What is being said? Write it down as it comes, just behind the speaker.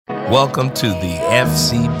Welcome to the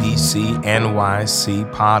FCBC NYC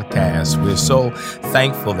podcast. We're so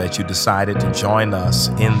thankful that you decided to join us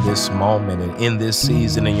in this moment and in this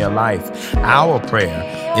season in your life. Our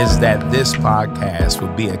prayer is that this podcast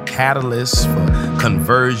will be a catalyst for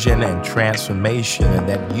conversion and transformation, and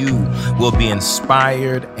that you will be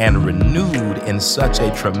inspired and renewed in such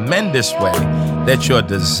a tremendous way that your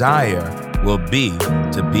desire will be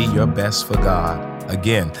to be your best for God.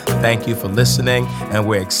 Again, thank you for listening, and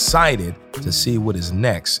we're excited to see what is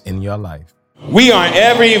next in your life. We are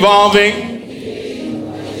ever evolving.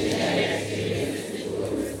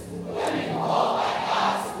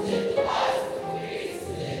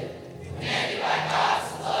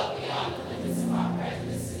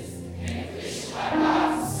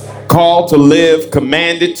 Called to live,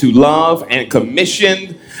 commanded to love, and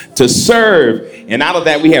commissioned to serve. And out of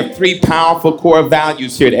that, we have three powerful core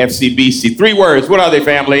values here at FCBC. 3 words. What are they,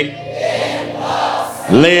 family?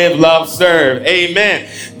 Live, love, serve. Amen.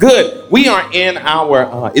 Good. We are in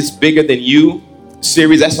our It's Bigger Than You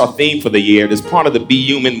series. That's our theme for the year. It's part of the Be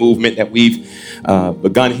Human movement that we've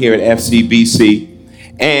begun here at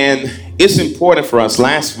FCBC. And it's important for us.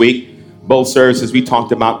 Last week, both services, we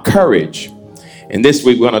talked about courage. And this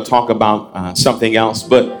week, we're going to talk about something else.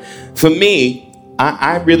 But for me,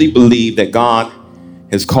 I really believe that God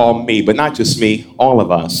has called me, but not just me, all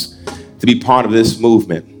of us, to be part of this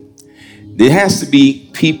movement. There has to be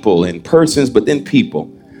people and persons, but then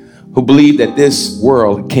people who believe that this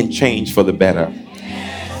world can change for the better.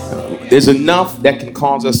 There's enough that can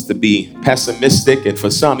cause us to be pessimistic and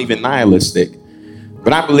for some even nihilistic.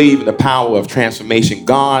 But I believe in the power of transformation,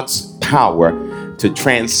 God's power to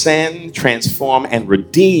transcend, transform, and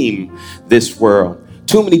redeem this world.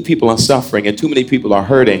 Too many people are suffering and too many people are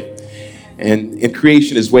hurting. And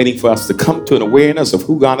creation is waiting for us to come to an awareness of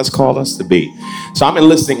who God has called us to be. So I'm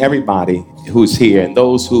enlisting everybody who's here and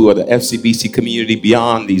those who are the FCBC community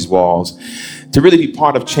beyond these walls to really be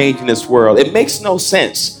part of changing this world. It makes no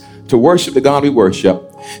sense to worship the God we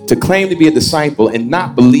worship, to claim to be a disciple and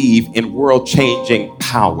not believe in world-changing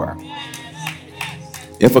power.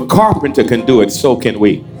 If a carpenter can do it, so can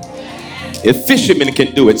we. If fishermen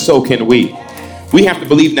can do it, so can we. We have to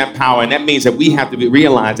believe in that power, and that means that we have to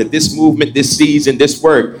realize that this movement, this season, this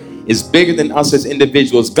work is bigger than us as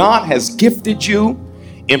individuals. God has gifted you,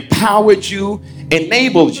 empowered you,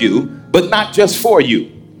 enabled you, but not just for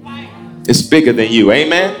you. It's bigger than you.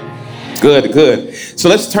 Amen? Good, good. So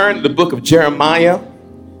let's turn to the book of Jeremiah. I'm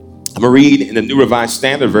going to read in the New Revised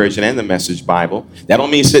Standard Version and the Message Bible. That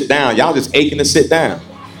don't mean sit down. Y'all just aching to sit down.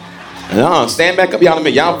 No, stand back up, y'all in a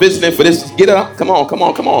minute. Y'all visiting for this. Get up. Come on, come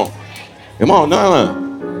on, come on. Come on,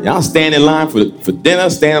 no. Y'all stand in line for dinner,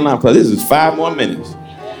 stand in line, because this is 5 more minutes.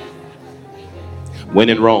 When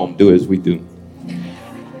in Rome, do as we do.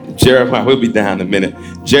 Jeremiah, we'll be down in a minute.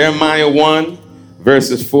 Jeremiah 1,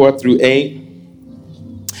 verses 4 through 8.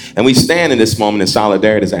 And we stand in this moment in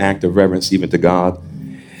solidarity as an act of reverence even to God.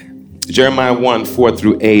 Jeremiah 1, 4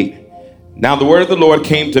 through 8. Now the word of the Lord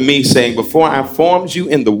came to me, saying, before I formed you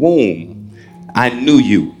in the womb, I knew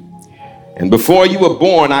you. And before you were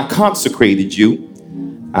born, I consecrated you.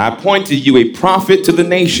 I appointed you a prophet to the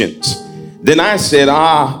nations. Then I said,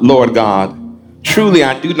 Lord God, truly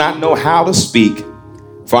I do not know how to speak,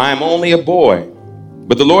 for I am only a boy.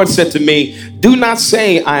 But the Lord said to me, do not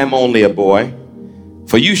say I am only a boy,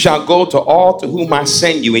 for you shall go to all to whom I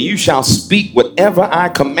send you, and you shall speak whatever I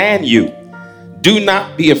command you. Do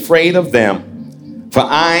not be afraid of them, for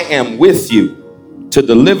I am with you to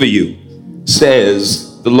deliver you,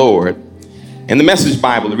 says the Lord. In the Message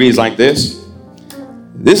Bible, it reads like this.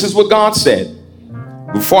 This is what God said.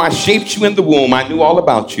 Before I shaped you in the womb, I knew all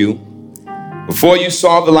about you. Before you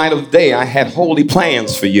saw the light of day, I had holy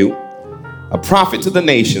plans for you. A prophet to the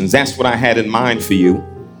nations, that's what I had in mind for you.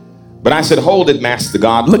 But I said, hold it, Master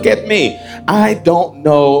God. Look at me. I don't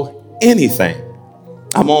know anything.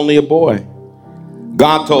 I'm only a boy.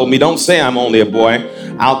 God told me, don't say I'm only a boy.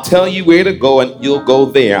 I'll tell you where to go and you'll go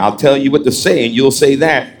there. I'll tell you what to say and you'll say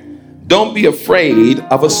that. Don't be afraid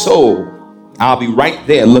of a soul. I'll be right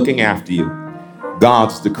there looking after you.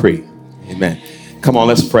 God's decree. Amen. Come on,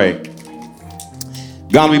 let's pray.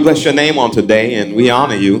 God, we bless your name on today and we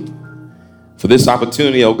honor you for this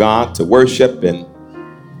opportunity, oh God, to worship and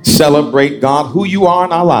celebrate, God, who you are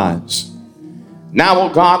in our lives. Now, oh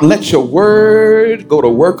God, let your word go to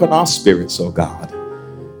work on our spirits, oh God.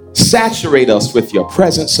 Saturate us with your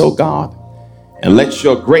presence, oh God, and let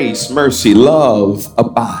your grace, mercy, love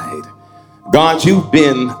abide. God, you've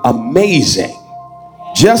been amazing.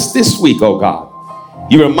 Just this week, oh God,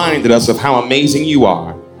 you reminded us of how amazing you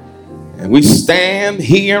are. And we stand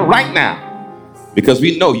here right now because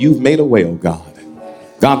we know you've made a way, oh God.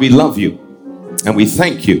 God, we love you and we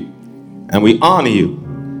thank you and we honor you.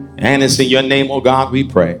 And it's in your name, oh God, we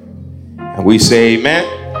pray. And we say amen.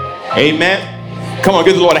 Amen. Come on,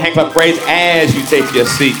 give the Lord a hand clap of praise as you take your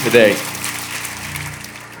seat today.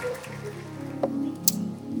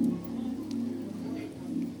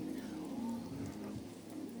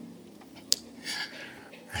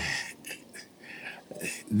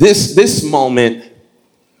 This moment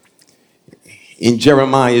in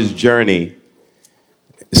Jeremiah's journey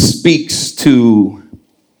speaks to,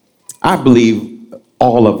 I believe,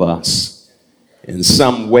 all of us in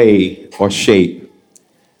some way or shape.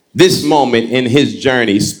 This moment in his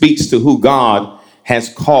journey speaks to who God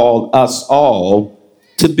has called us all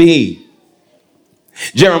to be.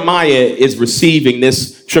 Jeremiah is receiving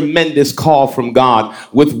this tremendous call from God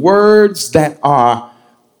with words that are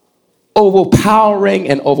overpowering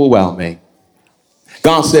and overwhelming.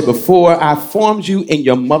 God said, before I formed you in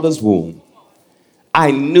your mother's womb,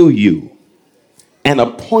 I knew you and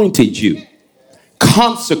appointed you,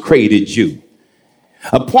 consecrated you,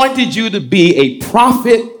 appointed you to be a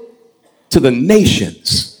prophet to the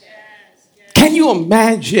nations. Can you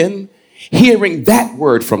imagine hearing that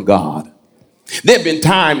word from God? There have been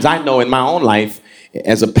times I know in my own life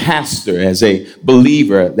as a pastor, as a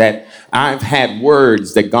believer, that I've had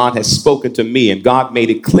words that God has spoken to me, and God made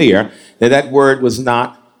it clear that that word was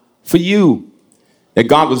not for you. That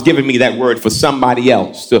God was giving me that word for somebody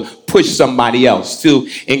else, to push somebody else, to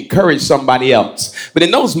encourage somebody else. But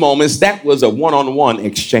in those moments, that was a one-on-one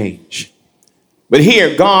exchange. But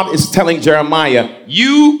here, God is telling Jeremiah,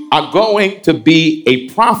 you are going to be a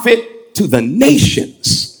prophet to the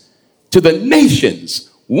nations. To the nations.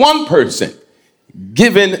 One person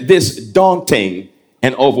given this daunting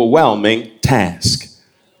and overwhelming task.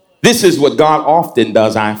 This is what God often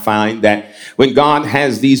does, I find, that when God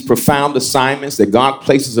has these profound assignments that God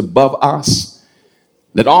places above us,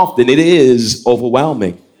 that often it is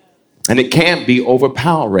overwhelming and it can be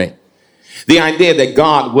overpowering. The idea that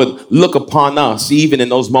God would look upon us, even in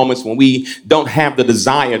those moments when we don't have the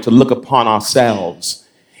desire to look upon ourselves,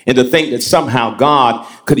 and to think that somehow God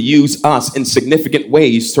could use us in significant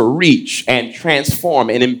ways to reach and transform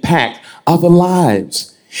and impact other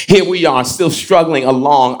lives. Here we are still struggling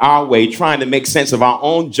along our way, trying to make sense of our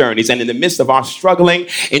own journeys. And in the midst of our struggling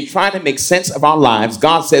and trying to make sense of our lives,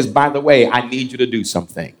 God says, by the way, I need you to do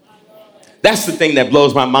something. That's the thing that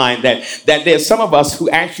blows my mind, that there's some of us who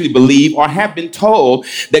actually believe or have been told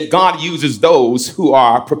that God uses those who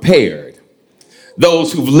are prepared,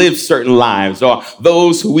 those who've lived certain lives, or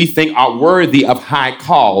those who we think are worthy of high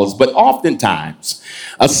calls. But oftentimes,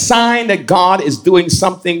 a sign that God is doing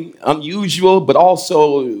something unusual but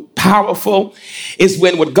also powerful is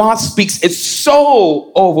when what God speaks is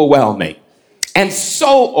so overwhelming and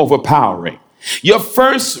so overpowering. Your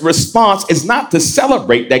first response is not to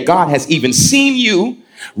celebrate that God has even seen you,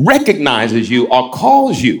 recognizes you, or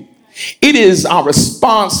calls you. It is our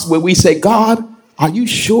response where we say, God, are you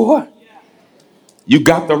sure you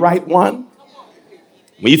got the right one?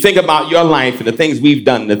 When you think about your life and the things we've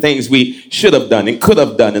done, the things we should have done and could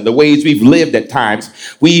have done, and the ways we've lived at times,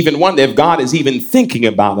 we even wonder if God is even thinking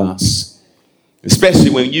about us. Especially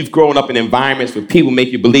when you've grown up in environments where people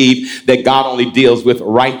make you believe that God only deals with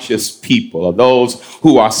righteous people, or those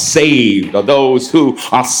who are saved, or those who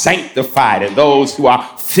are sanctified, and those who are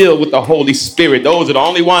filled with the Holy Spirit. Those are the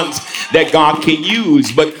only ones that God can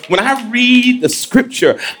use. But when I read the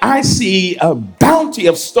scripture, I see a bounty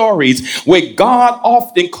of stories where God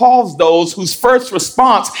often calls those whose first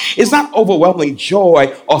response is not overwhelming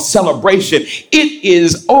joy or celebration. It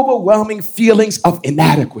is overwhelming feelings of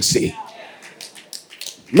inadequacy.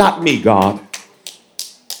 Not me, God.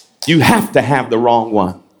 You have to have the wrong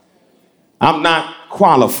one. I'm not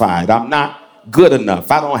qualified. I'm not good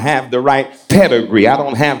enough. I don't have the right pedigree. I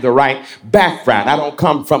don't have the right background. I don't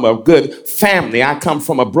come from a good family. I come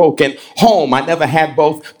from a broken home. I never had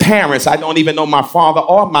both parents. I don't even know my father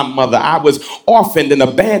or my mother. I was orphaned and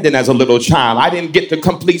abandoned as a little child. I didn't get to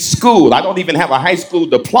complete school. I don't even have a high school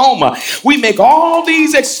diploma. We make all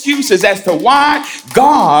these excuses as to why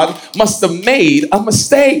God must have made a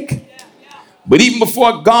mistake. But even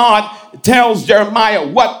before God tells Jeremiah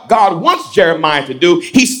what God wants Jeremiah to do,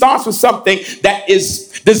 he starts with something that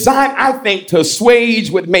is designed, I think, to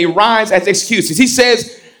assuage what may rise as excuses. He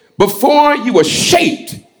says, before you were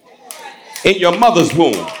shaped in your mother's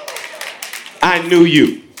womb, I knew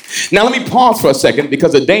you. Now, let me pause for a second,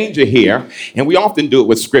 because the danger here, and we often do it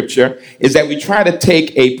with scripture, is that we try to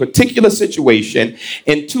take a particular situation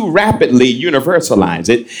and too rapidly universalize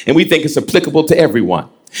it, and we think it's applicable to everyone.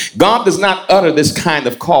 God does not utter this kind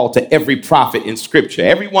of call to every prophet in scripture.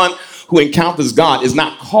 Everyone who encounters God is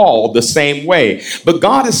not called the same way. But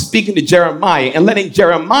God is speaking to Jeremiah and letting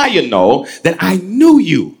Jeremiah know that I knew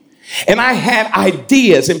you. And I had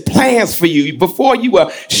ideas and plans for you before you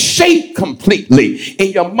were shaped completely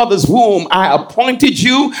in your mother's womb. I appointed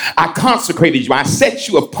you. I consecrated you. I set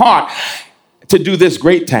you apart to do this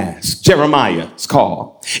great task. Jeremiah's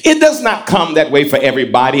call. It does not come that way for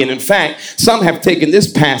everybody. And in fact, some have taken this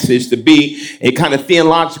passage to be a kind of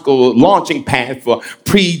theological launching pad for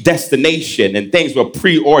predestination, and things were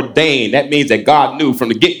preordained. That means that God knew from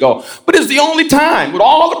the get-go. But it's the only time with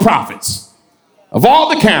all the prophets, of all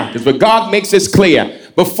the characters, but God makes this clear.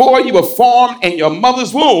 Before you were formed in your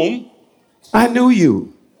mother's womb, I knew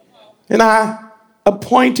you. And I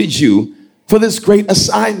appointed you for this great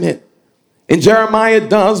assignment. And Jeremiah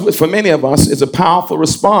does what for many of us is a powerful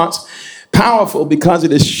response. Powerful because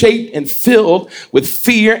it is shaped and filled with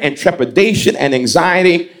fear and trepidation and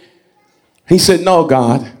anxiety. He said, no,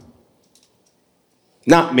 God,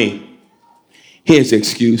 not me. Here's the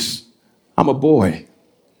excuse. I'm a boy.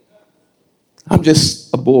 I'm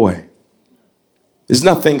just a boy. There's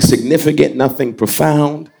nothing significant, nothing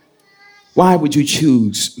profound. Why would you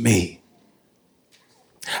choose me?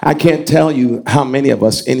 I can't tell you how many of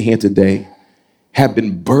us in here today have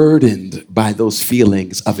been burdened by those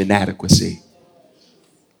feelings of inadequacy.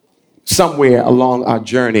 Somewhere along our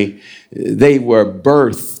journey, they were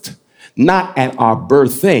birthed, not at our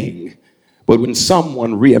birthing, but when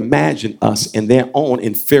someone reimagined us in their own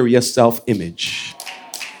inferior self-image.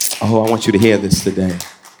 Oh, I want you to hear this today.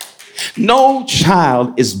 No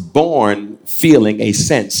child is born feeling a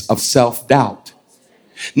sense of self-doubt.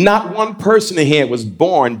 Not one person in here was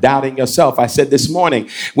born doubting yourself. I said this morning,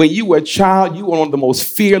 when you were a child, you were one of the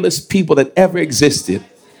most fearless people that ever existed.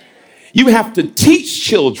 You have to teach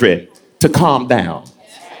children to calm down.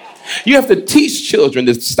 You have to teach children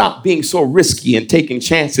to stop being so risky and taking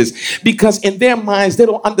chances, because in their minds, they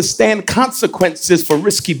don't understand consequences for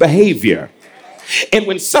risky behavior. And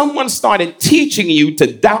when someone started teaching you to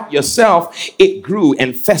doubt yourself, it grew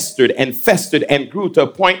and festered and festered and grew to a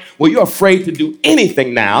point where you're afraid to do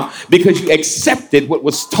anything now because you accepted what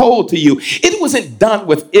was told to you. It wasn't done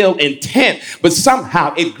with ill intent, but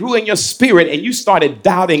somehow it grew in your spirit and you started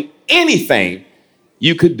doubting anything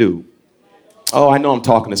you could do. Oh, I know I'm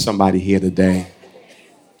talking to somebody here today.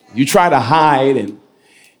 You try to hide, and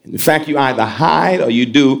in fact, you either hide or you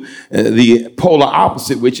do the polar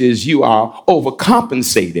opposite, which is you are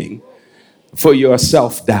overcompensating for your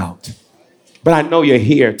self-doubt. But I know you're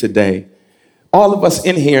here today. All of us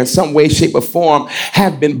in here in some way, shape, or form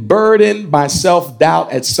have been burdened by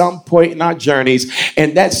self-doubt at some point in our journeys.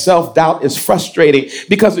 And that self-doubt is frustrating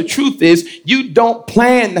because the truth is you don't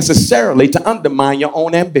plan necessarily to undermine your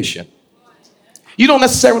own ambition. You don't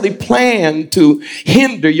necessarily plan to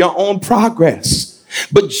hinder your own progress.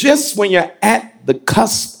 But just when you're at the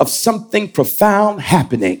cusp of something profound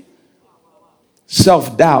happening,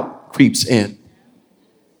 self-doubt creeps in.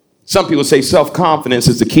 Some people say self-confidence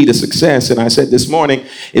is the key to success. And I said this morning,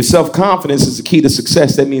 if self-confidence is the key to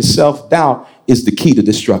success, that means self-doubt is the key to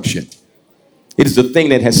destruction. It is the thing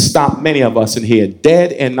that has stopped many of us in here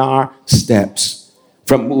dead in our steps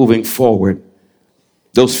from moving forward.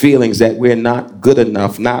 Those feelings that we're not good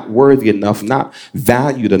enough, not worthy enough, not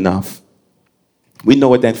valued enough. We know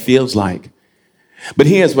what that feels like. But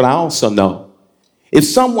here's what I also know. If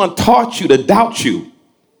someone taught you to doubt you,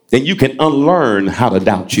 then you can unlearn how to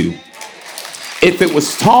doubt you. If it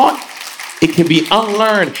was taught, it can be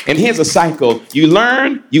unlearned. And here's a cycle. You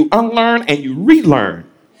learn, you unlearn, and you relearn.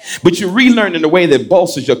 But you relearn in a way that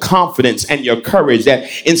bolsters your confidence and your courage, that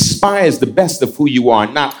inspires the best of who you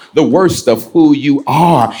are, not the worst of who you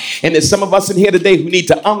are. And there's some of us in here today who need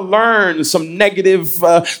to unlearn some negative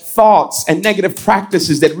thoughts and negative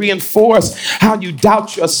practices that reinforce how you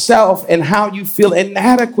doubt yourself and how you feel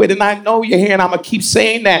inadequate. And I know you're here, and I'm going to keep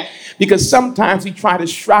saying that because sometimes we try to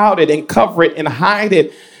shroud it and cover it and hide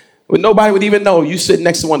it when nobody would even know you sit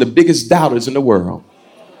next to one of the biggest doubters in the world.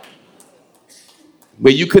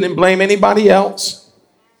 Where you couldn't blame anybody else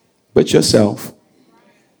but yourself.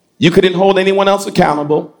 You couldn't hold anyone else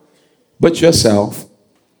accountable but yourself.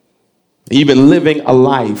 You've been living a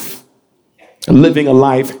life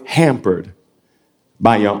hampered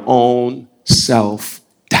by your own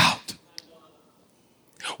self-doubt.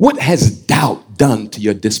 What has doubt done to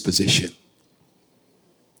your disposition?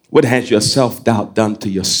 What has your self-doubt done to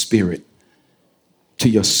your spirit, to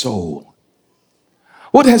your soul?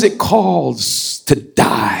 What has it caused to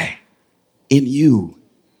die in you?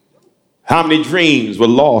 How many dreams were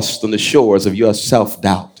lost on the shores of your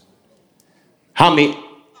self-doubt? How many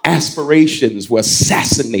aspirations were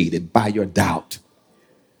assassinated by your doubt?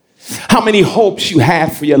 How many hopes you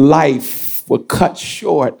had for your life were cut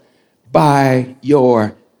short by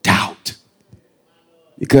your doubt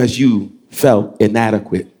because you felt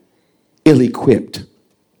inadequate, ill-equipped,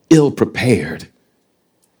 ill-prepared.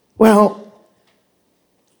 Well,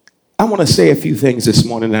 I want to say a few things this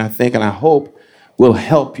morning that I think and I hope will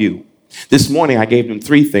help you. This morning I gave them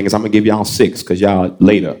 3 things. I'm going to give y'all 6 because y'all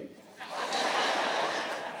later.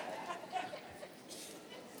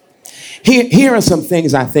 Here are some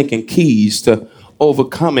things I think and keys to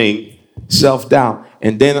overcoming self-doubt.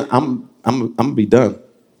 And then I'm going to be done.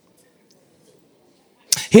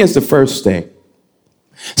 Here's the first thing.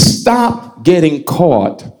 Stop getting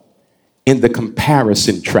caught in the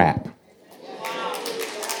comparison trap.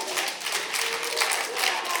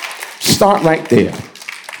 Start right there.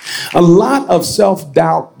 A lot of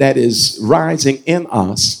self-doubt that is rising in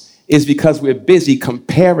us is because we're busy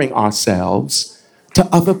comparing ourselves to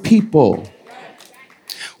other people.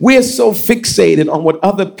 We're so fixated on what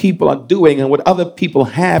other people are doing and what other people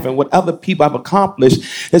have and what other people have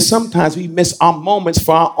accomplished that sometimes we miss our moments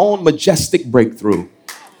for our own majestic breakthrough.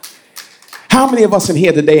 How many of us in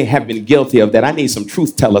here today have been guilty of that? I need some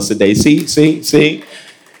truth tellers today. See?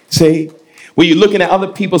 When you're looking at other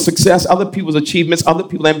people's success, other people's achievements, other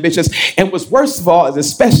people's ambitions. And what's worst of all is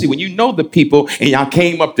especially when you know the people and y'all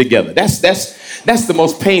came up together. That's the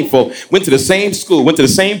most painful. Went to the same school, went to the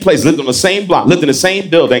same place, lived on the same block, lived in the same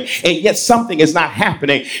building, and yet something is not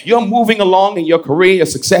happening. You're moving along in your career, your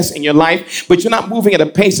success in your life, but you're not moving at a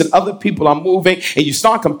pace that other people are moving, and you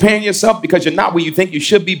start comparing yourself because you're not where you think you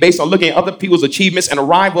should be based on looking at other people's achievements and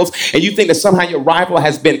arrivals, and you think that somehow your rival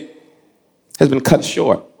has been cut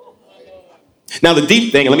short. Now, the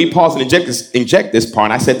deep thing, and let me pause and inject this part.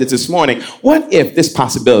 I said this morning. What if this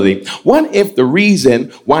possibility? What if the reason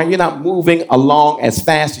why you're not moving along as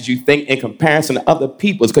fast as you think in comparison to other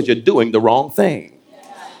people is because you're doing the wrong thing?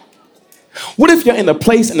 What if you're in a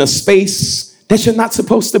place, in a space that you're not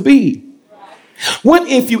supposed to be? What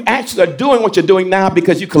if you actually are doing what you're doing now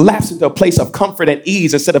because you collapse into a place of comfort and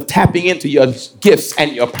ease instead of tapping into your gifts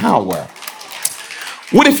and your power?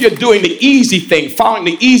 What if you're doing the easy thing, following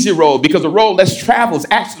the easy road, because the road less traveled is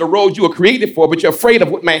actually the road you were created for, but you're afraid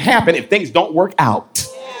of what may happen if things don't work out?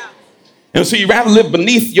 Yeah. And so you rather live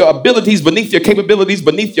beneath your abilities, beneath your capabilities,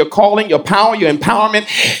 beneath your calling, your power, your empowerment,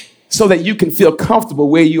 so that you can feel comfortable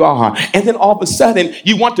where you are. And then all of a sudden,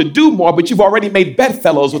 you want to do more, but you've already made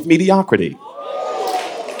bedfellows with mediocrity.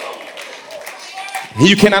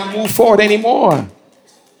 You cannot move forward anymore.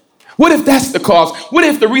 What if that's the cause? What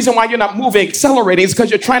if the reason why you're not moving, accelerating, is because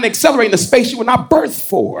you're trying to accelerate in a space you were not birthed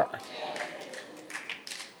for?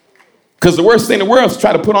 Because the worst thing in the world is to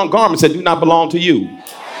try to put on garments that do not belong to you.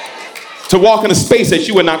 To walk in a space that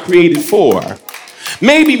you were not created for.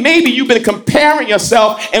 Maybe you've been comparing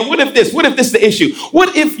yourself, and what if this is the issue?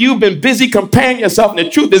 What if you've been busy comparing yourself, and the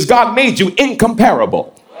truth is God made you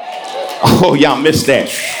incomparable? Oh, y'all missed that.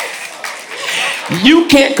 You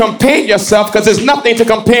can't compare yourself because there's nothing to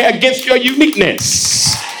compare against your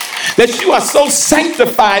uniqueness. That you are so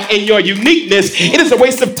sanctified in your uniqueness, it is a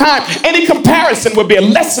waste of time. Any comparison would be a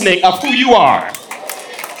lessening of who you are.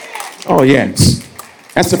 Oh, yes.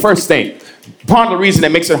 That's the first thing. Part of the reason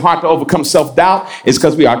that makes it hard to overcome self-doubt is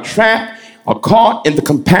because we are trapped or caught in the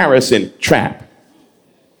comparison trap.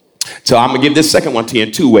 So I'm going to give this second one to you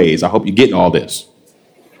in 2 ways. I hope you're getting all this.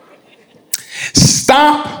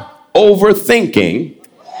 Stop overthinking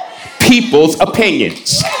people's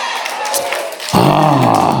opinions.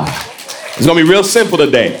 It's going to be real simple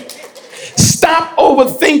today. Stop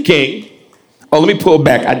overthinking. Oh, let me pull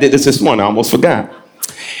back. I did this morning. I almost forgot.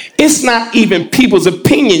 It's not even people's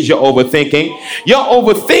opinions you're overthinking. You're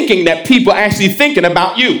overthinking that people are actually thinking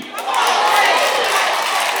about you.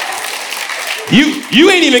 You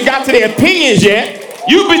ain't even got to their opinions yet.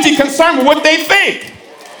 You're busy concerned with what they think.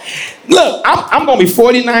 Look, I'm going to be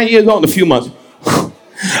 49 years old in a few months.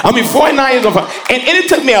 I'll be 49 years old. And it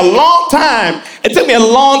took me a long time. It took me a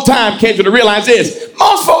long time, Kendra, to realize this.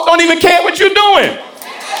 Most folks don't even care what you're doing.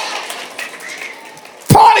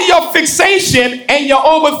 Part of your fixation and your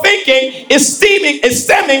overthinking is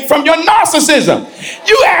stemming from your narcissism.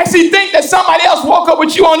 You actually think that somebody else woke up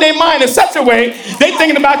with you on their mind in such a way they're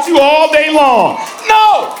thinking about you all day long.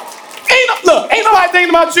 No. Ain't nobody thinking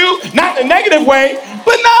about you, not in a negative way,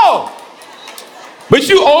 but no. But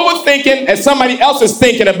you overthinking and somebody else is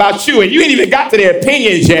thinking about you, and you ain't even got to their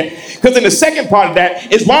opinions yet. Because in the second part of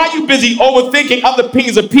that is why you busy overthinking other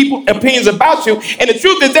opinions of people, opinions about you. And the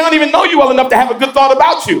truth is they don't even know you well enough to have a good thought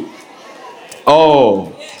about you.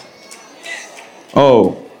 Oh,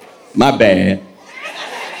 my bad.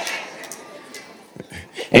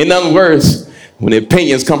 Ain't nothing worse when the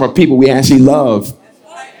opinions come from people we actually love.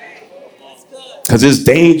 Because it's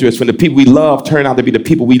dangerous when the people we love turn out to be the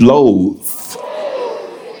people we loathe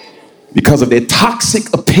because of their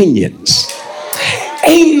toxic opinions.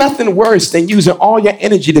 Ain't nothing worse than using all your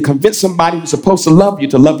energy to convince somebody who's supposed to love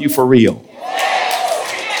you for real.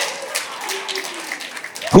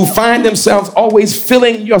 Who find themselves always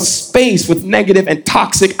filling your space with negative and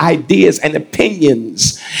toxic ideas and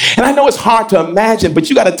opinions. And I know it's hard to imagine, but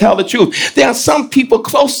you got to tell the truth. There are some people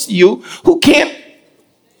close to you who can't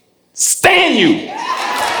stand you.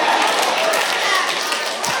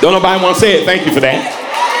 Don't nobody want to say it. Thank you for that.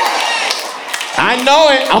 I know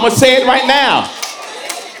it. I'm going to say it right now.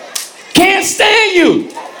 Can't stand you.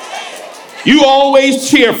 You always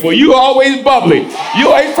cheerful. You always bubbly. You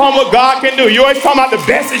always talking what God can do. You always talking about the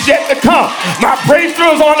best is yet to come. My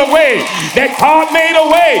breakthrough is on the way. That God made a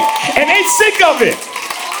way. And they sick of it.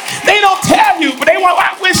 They don't tell you, but they want,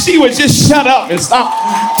 I wish she would just shut up and stop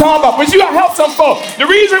talking about. But you got to help some folks. The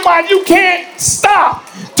reason why you can't stop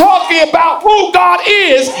talking about who God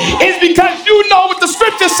is because you know what the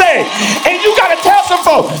scriptures say. And you got to tell some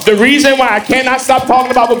folks, the reason why I cannot stop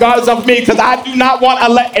talking about what God has done for me because I do not want to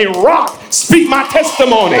let a rock speak my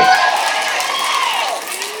testimony.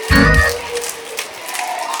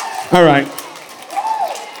 All right.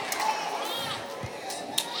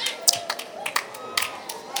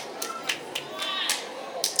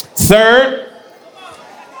 Third,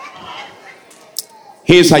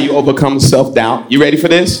 here's how you overcome self-doubt. You ready for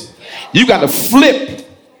this? You got to flip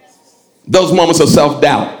those moments of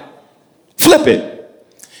self-doubt. Flip it.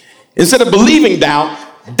 Instead of believing doubt,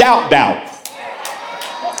 doubt.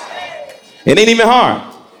 It ain't even hard.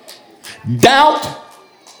 Doubt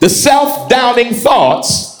the self-doubting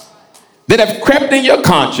thoughts that have crept in your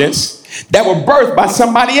conscience that were birthed by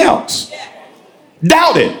somebody else.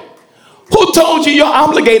 Doubt it. Who told you you're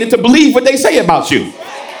obligated to believe what they say about you?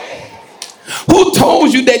 Who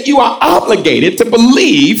told you that you are obligated to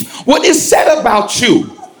believe what is said about you?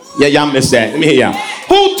 Yeah, y'all missed that. Let me hear y'all.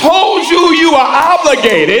 Who told you you are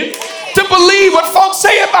obligated to believe what folks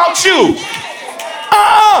say about you?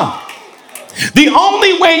 The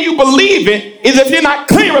only way you believe it is if you're not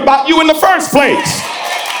clear about you in the first place.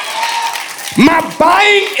 My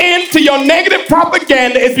buying into your negative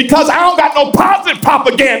propaganda is because I don't got no positive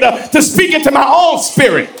propaganda to speak into my own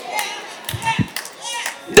spirit.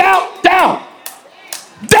 Doubt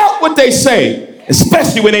what they say,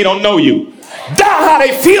 especially when they don't know you. Doubt how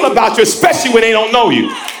they feel about you, especially when they don't know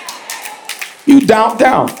you. You doubt.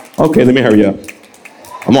 Okay, let me hurry up.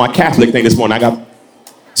 I'm on a Catholic thing this morning. I got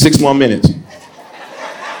 6 more minutes.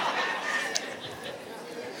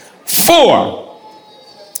 4.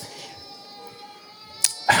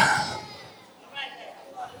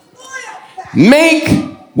 Make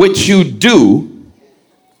what you do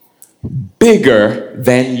bigger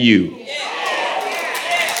than you.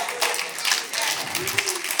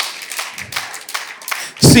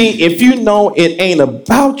 See, if you know it ain't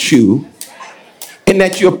about you and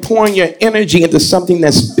that you're pouring your energy into something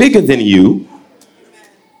that's bigger than you,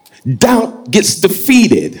 doubt gets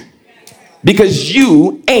defeated because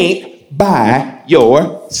you ain't by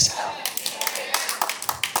yourself.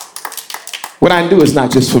 What I do is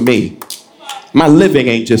not just for me. My living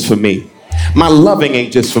ain't just for me. My loving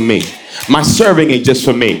ain't just for me. My serving ain't just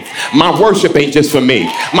for me. My worship ain't just for me.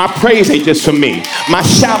 My praise ain't just for me. My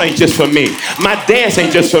shout ain't just for me. My dance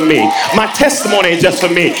ain't just for me. My testimony ain't just for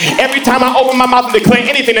me. Every time I open my mouth and declare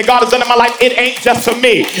anything that God has done in my life, it ain't just for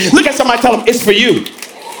me. Look at somebody, tell them, it's for you.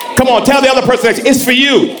 Come on, tell the other person, it's for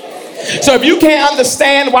you. So if you can't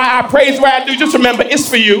understand why I praise the way I do, just remember, it's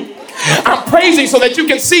for you. I'm praising so that you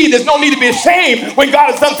can see there's no need to be ashamed when God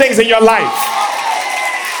has done things in your life.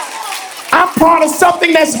 I'm part of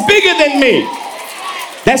something that's bigger than me.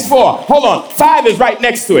 That's 4. Hold on. 5 is right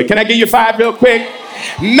next to it. Can I give you 5 real quick?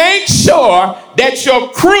 Make sure that your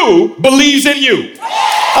crew believes in you.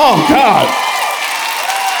 Oh, God.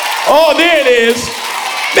 Oh, there it is.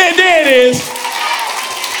 There it is.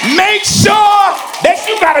 Make sure that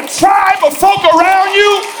you got a tribe of folk around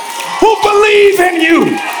you who believe in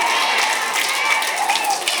you.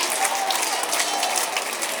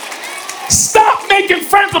 Stop making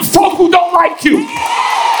friends with folk who don't like you.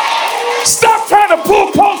 Stop trying to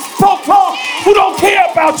pull folk who don't care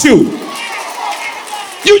about you.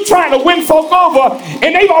 You trying to win folk over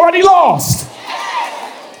and they've already lost.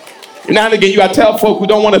 Now and again, you gotta tell folk who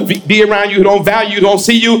don't want to be around you, who don't value you, don't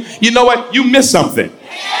see you, you know what? You missed something.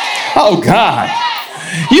 Oh, God.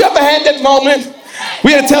 You ever had that moment?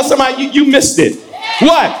 We had to tell somebody you missed it.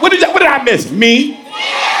 What? What did I miss? Me?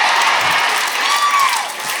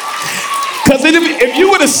 Because if you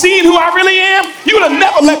would have seen who I really am, you would have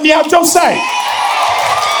never let me out your sight.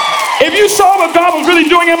 If you saw what God was really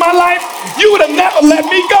doing in my life, you would have never let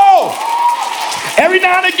me go. Every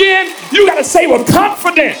now and again, you got to say with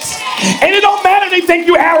confidence. And it don't matter if they think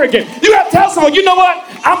you're arrogant. You got to tell someone, you know what?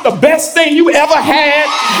 I'm the best thing you ever had,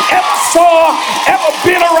 ever saw, ever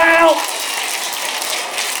been around.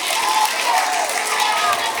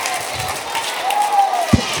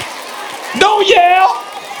 Don't yell.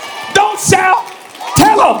 Don't shout.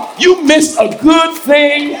 Tell them you missed a good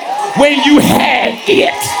thing when you had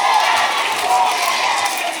it.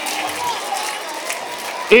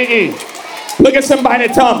 Look at somebody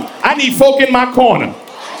and tell them, I need folk in my corner.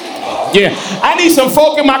 Yeah, I need some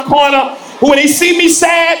folk in my corner who, when they see me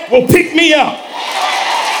sad, will pick me up.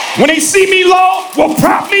 When they see me low, will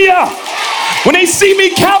prop me up. When they see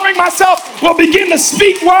me countering myself, will begin to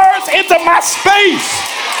speak words into my space.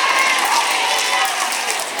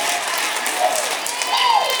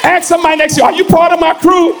 Ask somebody next to you, are you part of my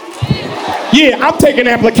crew? Yeah, I'm taking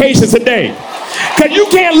applications today. Because you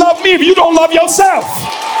can't love me if you don't love yourself.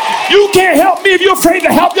 You can't help me if you're afraid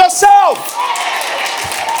to help yourself.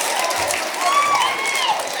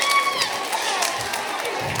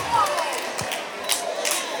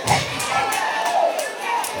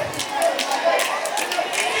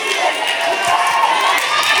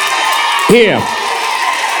 Here.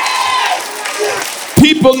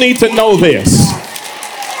 People need to know this.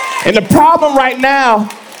 And the problem right now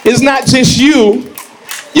is not just you.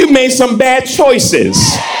 You made some bad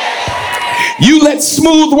choices. You let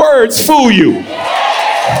smooth words fool you.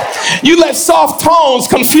 You let soft tones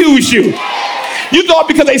confuse you. You thought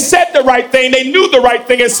because they said the right thing, they knew the right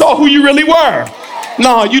thing and saw who you really were.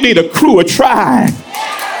 No, you need a crew, a tribe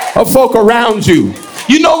of folk around you.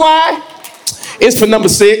 You know why? It's for number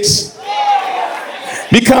 6.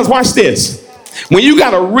 Because watch this. When you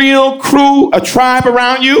got a real crew, a tribe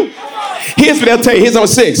around you, here's what they'll tell you. Here's number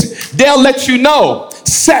 6. They'll let you know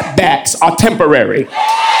setbacks are temporary.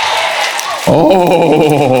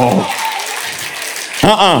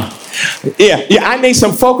 Yeah, I need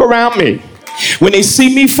some folk around me. When they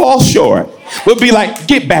see me fall short, we'll be like,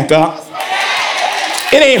 get back up.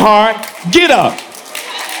 It ain't hard. Get up.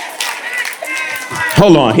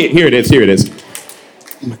 Hold on. Here it is.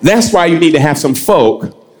 That's why you need to have some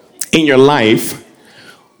folk in your life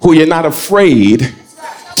who you're not afraid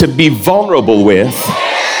to be vulnerable with.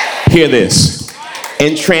 Hear this.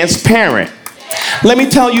 And transparent. Let me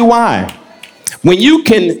tell you why. When you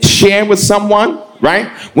can share with someone, right?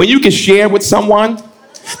 When you can share with someone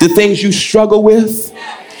the things you struggle with,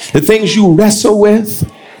 the things you wrestle with,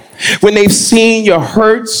 when they've seen your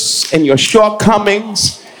hurts and your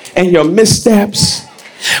shortcomings and your missteps,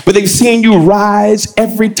 but they've seen you rise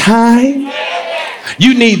every time,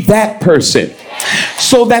 you need that person.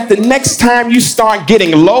 So that the next time you start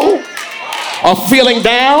getting low or feeling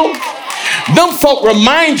down, them folk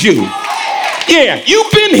remind you, yeah,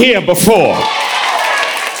 you've been here before.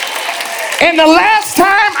 And the last time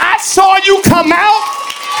I saw you come out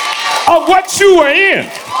of what you were in,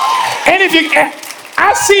 and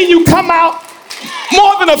I seen you come out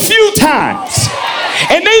more than a few times.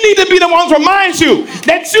 And they need to be the ones to remind you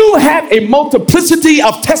that you have a multiplicity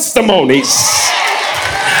of testimonies.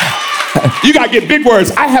 You got to get big words.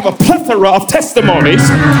 I have a plethora of testimonies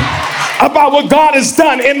about what God has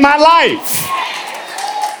done in my life.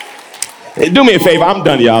 Hey, do me a favor. I'm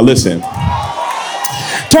done, y'all. Listen.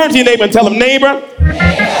 Turn to your neighbor and tell him, neighbor,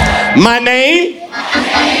 my name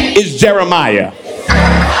is Jeremiah.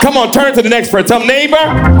 Come on, turn to the next person. Tell him, neighbor,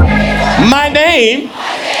 my name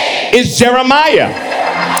is Jeremiah.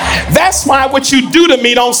 That's why what you do to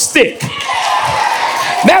me don't stick.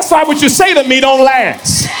 That's why what you say to me don't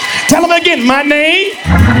last. Tell him again, my name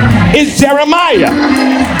is Jeremiah.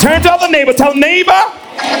 Turn to the other neighbor. Tell neighbor,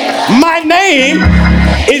 my name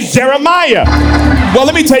is Jeremiah. Well,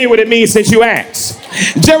 let me tell you what it means since you asked.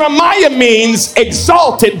 Jeremiah means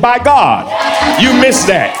exalted by God. You missed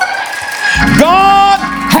that. God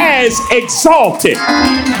has exalted.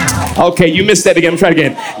 Okay, you missed that again. I'm trying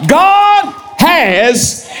again. God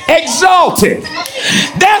has exalted.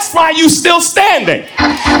 That's why you still standing.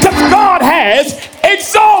 Because God has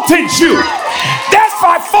exalted you. That's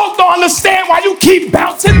why folks don't understand why you keep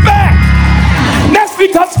bouncing back. That's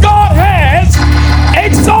because God has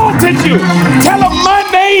exalted you. Tell him my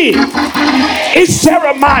name is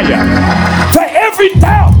Jeremiah. For every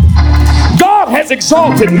doubt, God has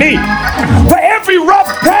exalted me. For every rough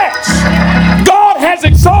patch, God has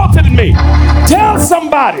exalted me. Tell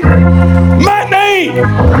somebody, my name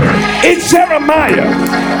is Jeremiah.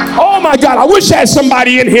 Oh my God, I wish I had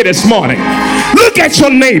somebody in here this morning. Look at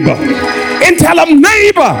your neighbor and tell him,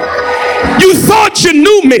 neighbor, you thought you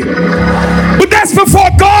knew me, but that's before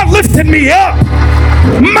God lifted me up.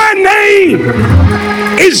 My name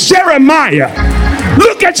is Jeremiah.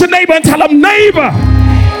 Look at your neighbor and tell him, neighbor,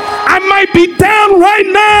 I might be down right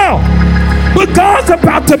now, but God's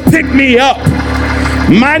about to pick me up.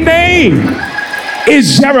 My name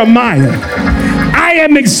is Jeremiah. I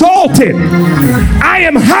am exalted. I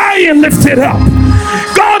am high and lifted up.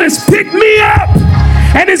 God has picked me up.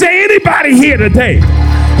 And is there anybody here today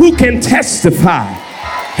who can testify?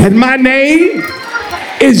 And my name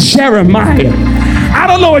is Jeremiah. I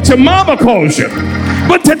don't know what your mama calls you,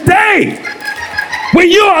 but today, when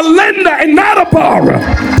you're a lender and not a borrower,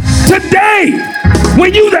 today,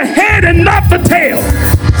 when you're the head and not the tail,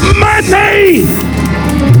 my name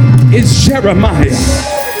is Jeremiah.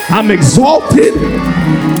 I'm exalted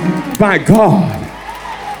by God.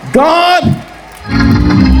 God,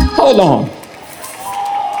 hold on.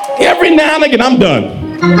 Every now and again, I'm done.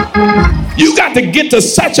 You got to get to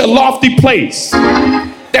such a lofty place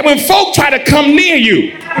that when folk try to come near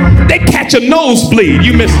you, they catch a nosebleed.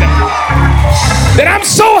 You missed that. That I'm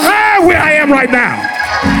so high where I am right now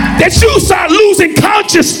that you start losing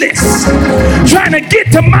consciousness trying to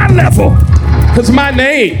get to my level, because my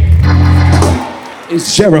name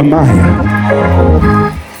is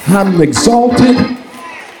Jeremiah. I'm exalted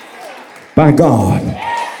by God.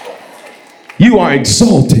 You are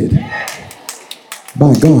exalted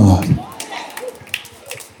by God.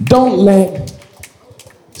 Don't let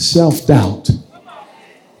self-doubt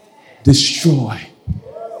destroy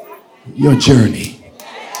your journey.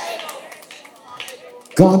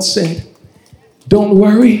 God said, don't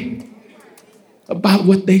worry about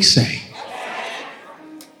what they say,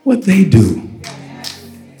 what they do.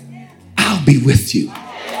 I'll be with you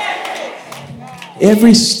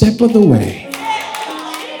every step of the way.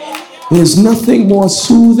 There's nothing more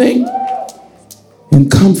soothing and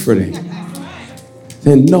comforting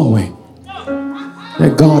than knowing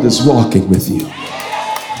that God is walking with you.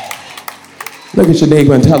 Look at your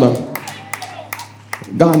neighbor and tell him,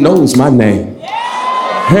 God knows my name.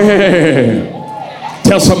 Hey,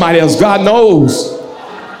 tell somebody else, God knows.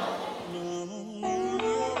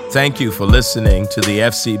 Thank you for listening to the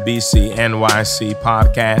FCBC NYC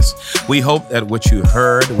podcast. We hope that what you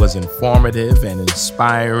heard was informative and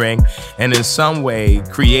inspiring, and in some way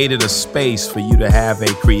created a space for you to have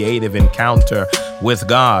a creative encounter with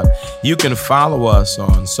God. You can follow us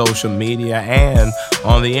on social media and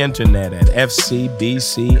on the internet at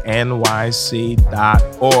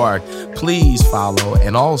fcbcnyc.org. Please follow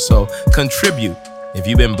and also contribute. If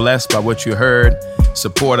you've been blessed by what you heard,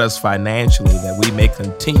 support us financially that we may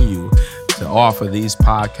continue to offer these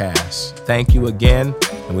podcasts. Thank you again,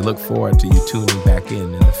 and we look forward to you tuning back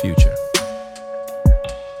in the future.